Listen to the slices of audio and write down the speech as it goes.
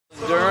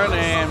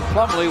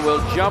Plumlee will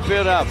jump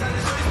it up.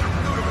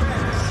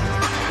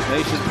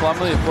 Mason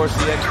Plumlee, of course,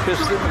 the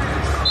ex-Piston,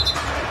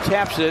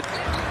 taps it.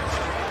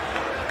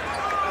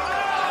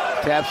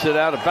 Taps it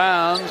out of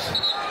bounds.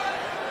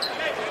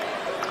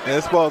 And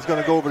this ball is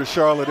going to go over to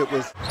Charlotte. It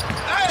was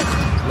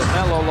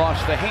LaMelo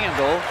lost the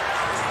handle.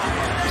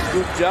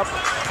 Scooped up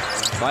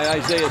by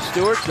Isaiah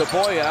Stewart.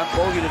 Boyan,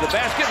 bogey to the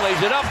basket,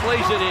 lays it up,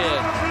 lays it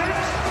in.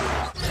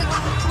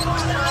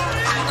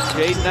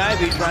 Jaden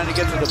Ivey trying to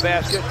get to the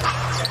basket.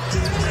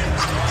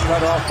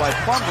 Cut off by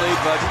Plumlee,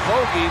 but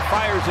Bogey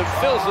fires and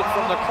fills it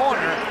from the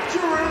corner.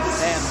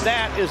 And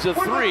that is a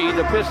three.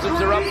 The Pistons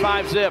are up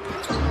 5-zip.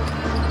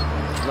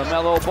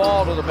 LaMelo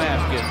Ball to the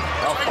basket.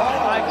 Off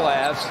high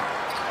glass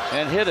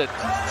and hit it.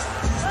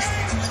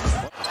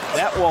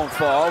 That won't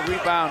fall.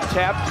 Rebound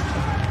tapped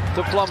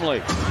to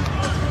Plumlee.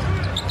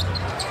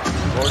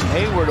 Gordon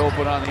Hayward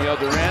open on the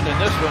other end,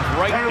 and this one's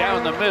right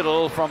down the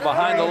middle from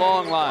behind the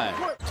long line.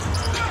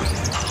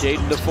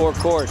 Jaden to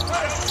forecourt.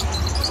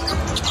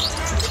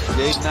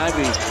 Jaden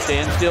Ivey,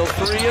 standstill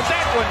three, and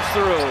that one's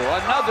through.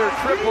 Another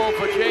triple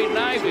for Jaden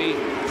Ivey.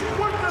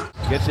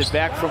 Gets it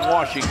back from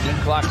Washington.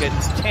 Clock at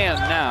 10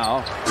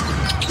 now.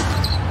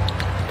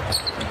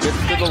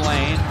 Gets to the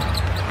lane.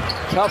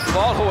 Tough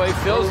ball away,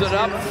 fills it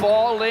up,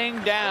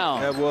 falling down.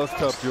 That was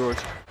tough, George.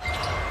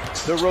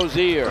 To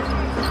Rozier.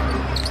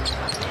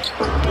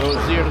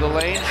 Rozier to the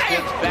lane,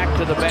 spins back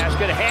to the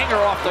basket. Hanger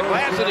off the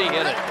glass, and he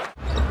hit it.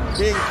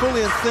 Being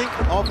fully in sync,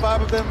 all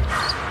five of them,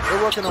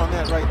 they're working on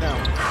that right now.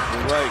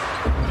 You're right.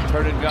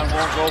 Turn and gun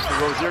won't go for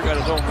Rozier. Got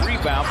his own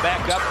rebound.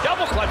 Back up.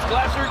 Double clutch.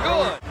 Glasser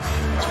good.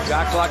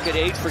 Shot clock at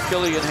 8 for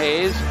Killian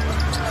Hayes.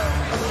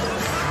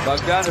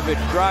 Bogdanovic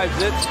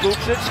drives it,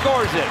 scoops it,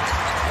 scores it.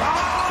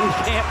 He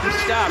can't be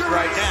stopped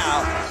right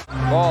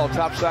now. Ball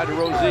top side to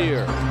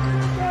Rozier.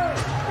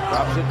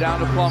 Drops it down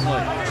to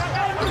Plumlee.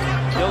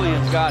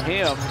 Killian's got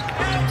him.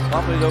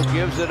 Plumlee, though,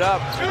 gives it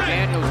up.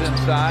 Daniels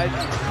inside.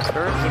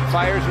 Turns and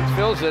fires and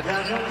fills it.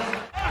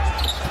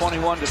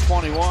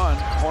 21-21.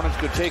 Hornets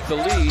could take the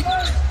lead.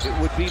 It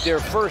would be their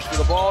first of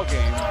the ball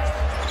game.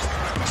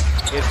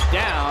 It's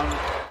down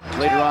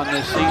later on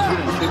this season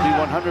and should be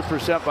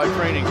 100% by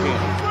training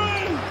camp.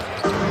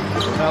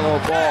 LaMelo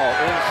Ball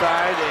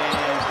inside,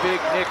 and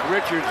big Nick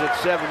Richards at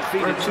 7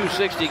 feet and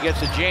 260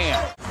 gets a jam.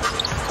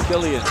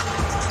 Killian,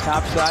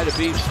 top side of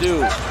Beef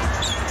Stew.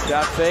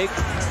 Shot fake.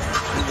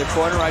 In the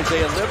corner,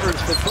 Isaiah Livers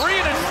for three,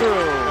 and it's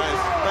through.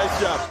 Nice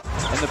job.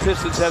 And the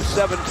Pistons have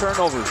 7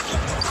 turnovers.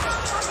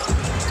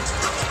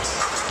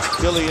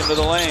 Killian to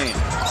the lane.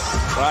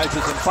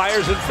 Rises and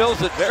fires and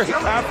fills it. Very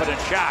confident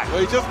shot. Well,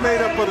 he just made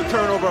up for the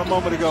turnover a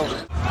moment ago.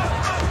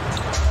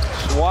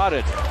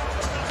 Swatted.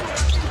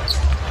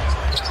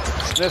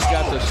 Smith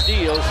got the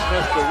steal.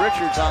 Smith to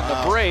Richards on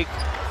the break.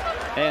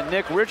 And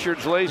Nick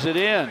Richards lays it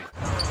in.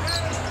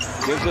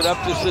 Gives it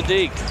up to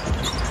Sadiq.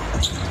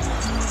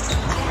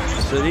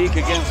 Sadiq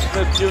against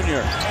Smith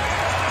Jr.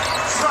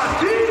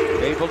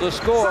 Able to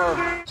score.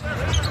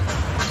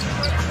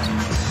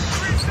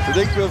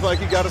 Sadiq feels like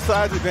he got a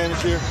size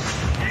advantage here.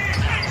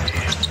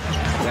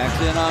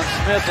 Backs in on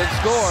Smith and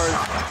scores.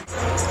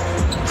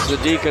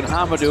 Sadiq and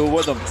Hamidou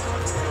with him.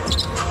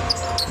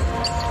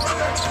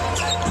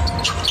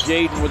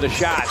 Jaden with a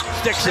shot.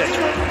 Sticks it.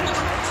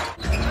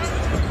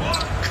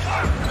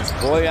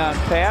 Boyan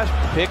pass.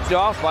 Picked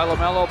off by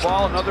LaMelo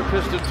Ball. Another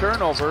Piston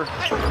turnover.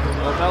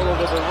 LaMelo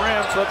to the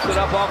rim. Flips it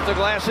up off the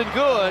glass and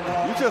good.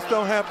 You just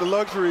don't have the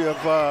luxury of...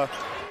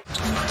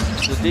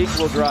 Sadiq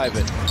will drive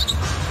it.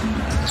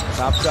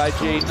 Topside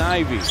Jaden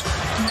Ivey.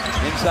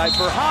 Inside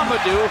for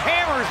Hamidou.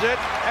 Hammers it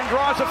and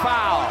draws a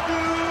foul.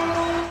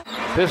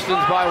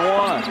 Pistons by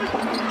 1.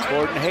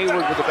 Gordon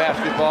Hayward with the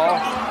basketball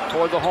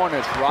for the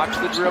Hornets. Rocks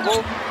the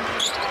dribble.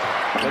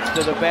 Gets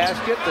to the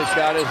basket. The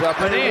shot is up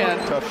and in.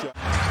 Tough shot.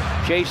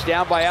 Chased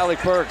down by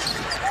Alec Burks.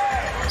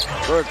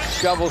 Burks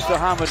shovels to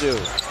Hamidou.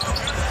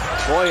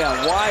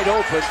 Boyan wide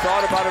open.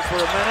 Thought about it for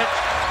a minute.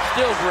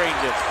 Still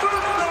drained it.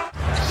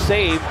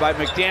 Saved by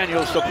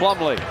McDaniels to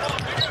Plumlee.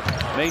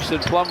 Mason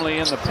Plumlee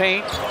in the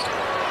paint.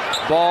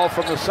 Ball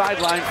from the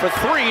sideline for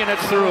 3, and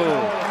it's through.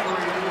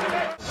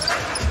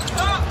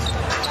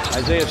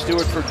 Isaiah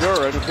Stewart for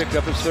Duran, who picked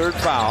up his 3rd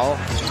foul.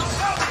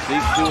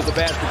 These two with the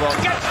basketball.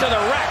 Gets to the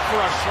rack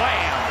for a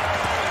slam.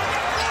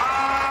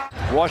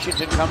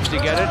 Washington comes to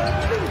get it.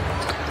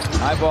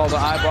 Eyeball to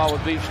eyeball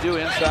with Beef Stew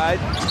inside.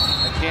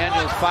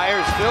 McDaniels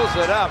fires, fills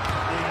it up,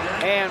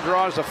 and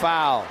draws a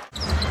foul.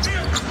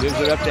 Gives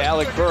it up to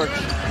Alec Burks.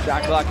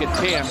 Shot clock at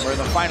 10. We're in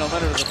the final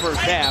minute of the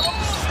first half.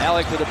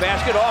 Alec to the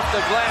basket, off the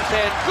glass,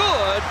 and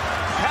good.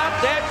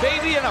 Count that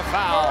baby in a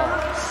foul.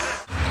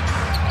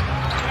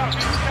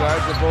 These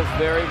guards are both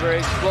very, very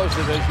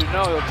explosive. As you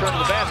know, he'll turn to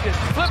the basket,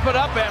 flip it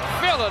up, and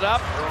fill it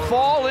up,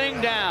 falling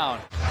down.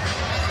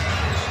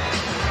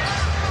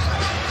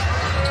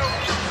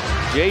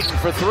 Jaden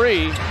for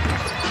 3.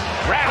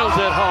 Rattles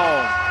it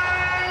home.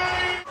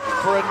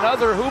 For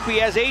another hoop, he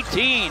has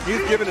 18.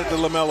 He's giving it to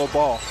LaMelo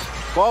Ball.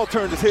 Ball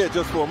turned his head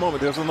just for a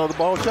moment. There's another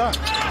ball shot.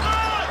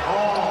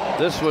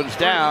 This one's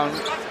down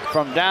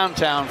from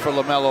downtown for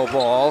LaMelo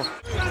Ball.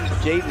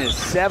 Jaden is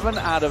 7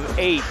 out of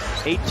 8.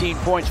 18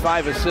 points,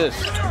 5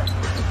 assists.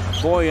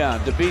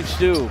 Boyan to beef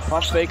stew.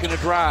 Pump fake and a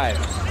drive.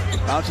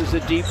 Bounces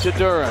it deep to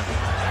Duran.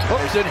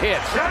 Hooks and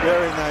hits.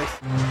 Very nice.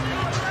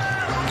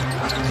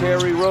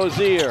 Terry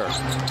Rozier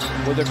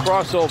with a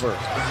crossover.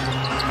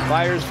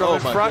 Fires from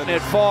in front and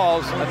it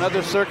falls.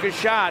 Another circus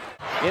shot.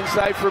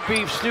 Inside for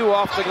beef stew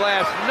off the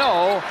glass.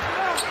 No.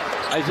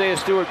 Isaiah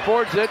Stewart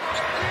boards it.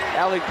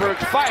 Alec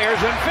Burks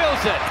fires and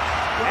fills it.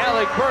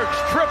 Alec Burks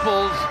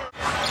triples.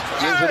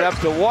 Gives it up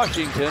to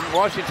Washington.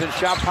 Washington's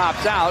shot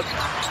pops out.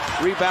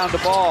 Rebound the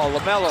ball.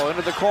 LaMelo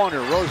into the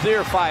corner.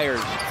 Rozier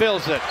fires.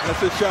 Fills it. That's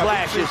his shot.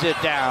 Flashes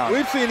it down.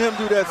 We've seen him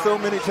do that so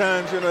many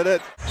times, you know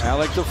that.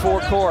 Alec to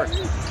forecourt.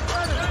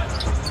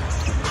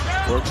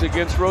 Works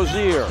against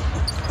Rozier.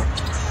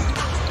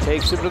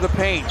 Takes him to the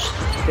paint.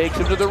 Takes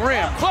him to the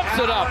rim. Flips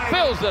it up.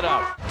 Fills it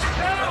up.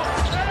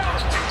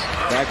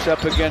 Backs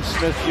up against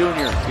Smith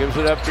Jr. Gives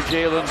it up to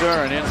Jalen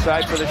Duran.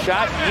 Inside for the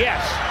shot.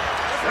 Yes.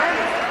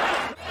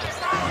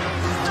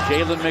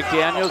 Jalen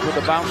McDaniels with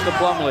a bounce to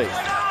Plumlee.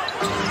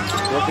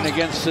 Working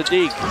against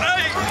Sadiq.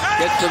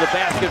 Gets to the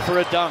basket for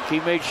a dunk. He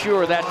made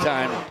sure that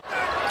time.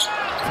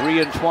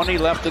 3 and 20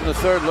 left in the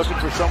third. Looking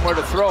for somewhere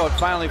to throw it.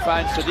 Finally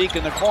finds Sadiq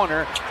in the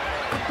corner.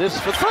 This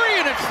for 3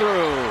 and it's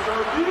through.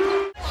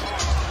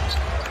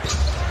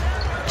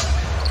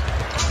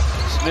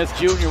 Smith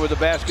Jr. with the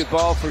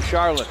basketball for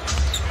Charlotte.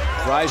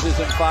 Rises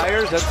and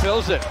fires and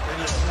fills it.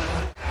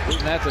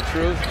 Isn't that the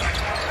truth?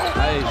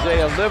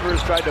 Isaiah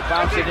Livers tried to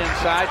bounce it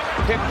inside.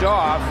 Picked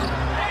off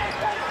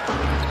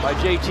by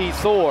J.T.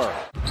 Thor.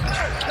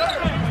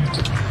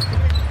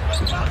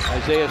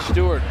 Isaiah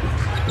Stewart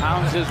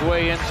pounds his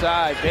way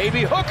inside.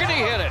 Baby hook and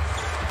he hit it.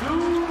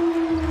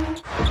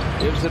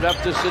 Gives it up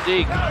to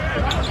Sadiq.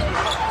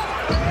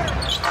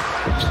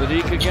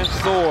 Sadiq against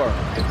Thor.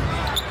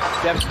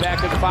 Steps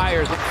back and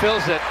fires and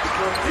fills it.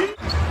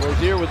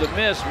 Rozier with a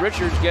miss.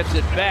 Richards gets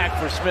it back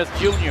for Smith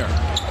Jr.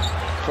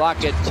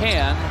 Clock at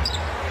 10.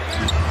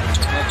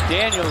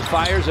 McDaniels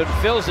fires and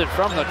fills it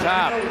from the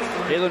top.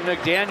 Jalen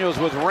McDaniels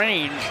with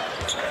range.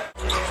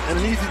 And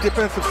an easy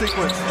defensive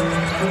sequence.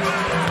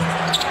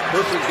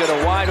 Pistons get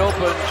a wide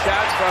open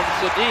shot from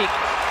Sadiq,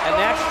 and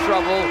that's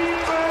trouble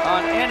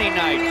on any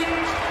night.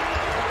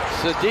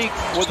 Sadiq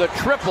with a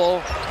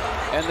triple,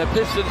 and the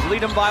Pistons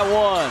lead them by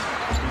 1.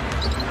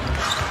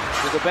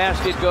 To the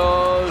basket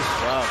goes.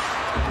 Wow.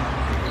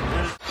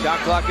 Shot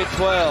clock at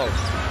 12.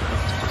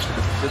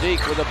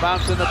 Sadiq with a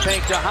bounce in the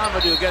paint to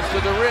Hamidou, gets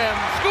to the rim,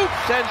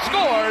 scoops and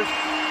scores.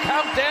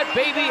 Count that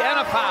baby and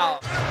a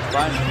foul.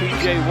 Finds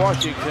P.J.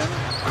 Washington.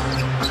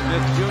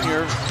 Smith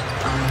Jr.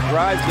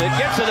 drives it,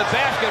 gets to the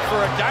basket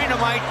for a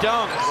dynamite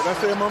dunk. Did I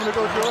say a moment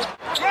ago, George?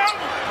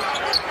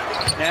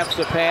 Snaps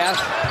the pass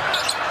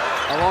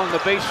along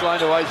the baseline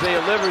to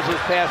Isaiah Livers.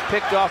 His pass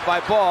picked off by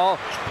Ball.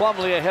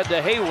 Plumlee ahead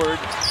to Hayward.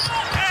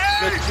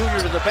 Smith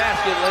Jr. to the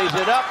basket, lays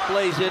it up,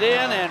 plays it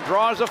in, and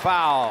draws a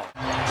foul.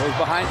 Goes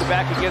behind the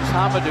back against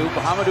Hamidou.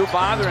 Hamidou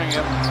bothering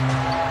him.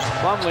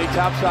 Plumlee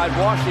topside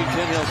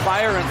Washington. He'll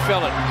fire and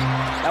fill it.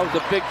 That was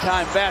a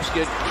big-time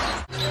basket.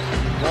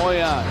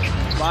 Boyan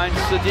finds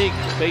Sadiq.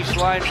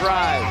 Baseline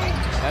drive.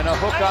 And a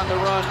hook on the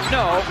run.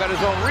 No, got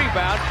his own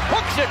rebound.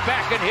 Hooks it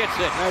back and hits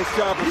it. Nice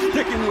job of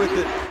sticking with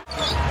it.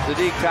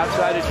 Sadiq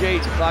topside of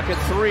Jaden. Clock at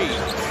 3.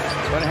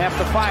 Gonna have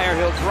to fire.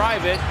 He'll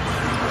drive it.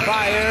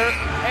 Fire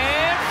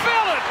and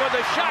fill it with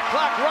the shot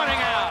clock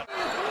running out.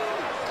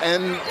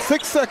 And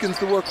 6 seconds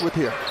to work with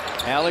here.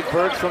 Alec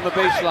Burks from the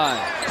baseline.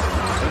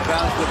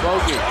 Inbounds to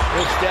Bogey.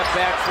 He'll step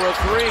back for a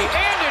 3,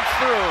 and it's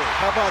through.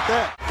 How about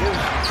that? Gives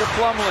to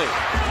Plumlee.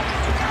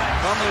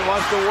 Plumlee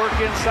wants to work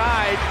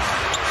inside.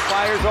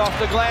 Fires off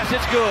the glass.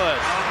 It's good.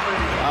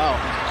 Wow.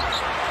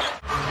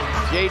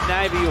 Jaden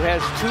Ivey, who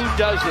has 2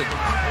 dozen,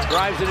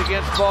 drives it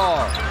against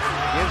Ball.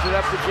 Gives it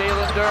up to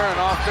Jalen Duran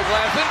off the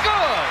glass, and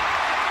good.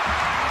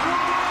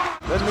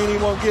 Doesn't mean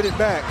he won't get it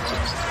back.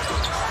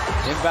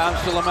 Inbounds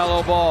to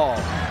LaMelo Ball.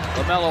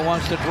 LaMelo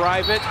wants to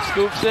drive it,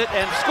 scoops it,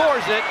 and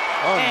scores it,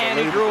 and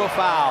he drew a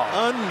foul.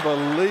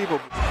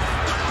 Unbelievable.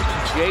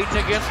 Jaden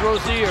against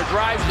Rozier,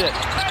 drives it.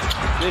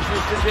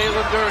 Dishes to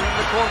Jalen Duran in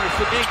the corner.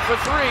 Sadiq for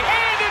 3,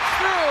 and it's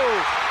through!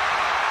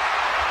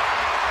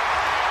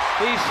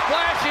 He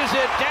splashes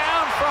it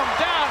down from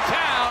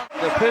downtown.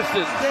 The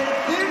Pistons,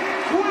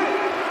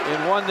 in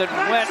one that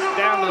went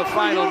down to the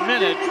final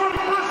minute,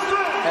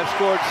 have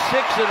scored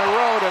 6 in a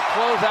row to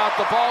close out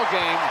the ball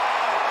game.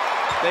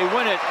 They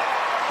win it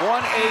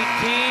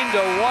 118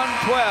 to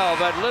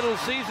 112 at Little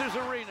Caesars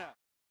Arena.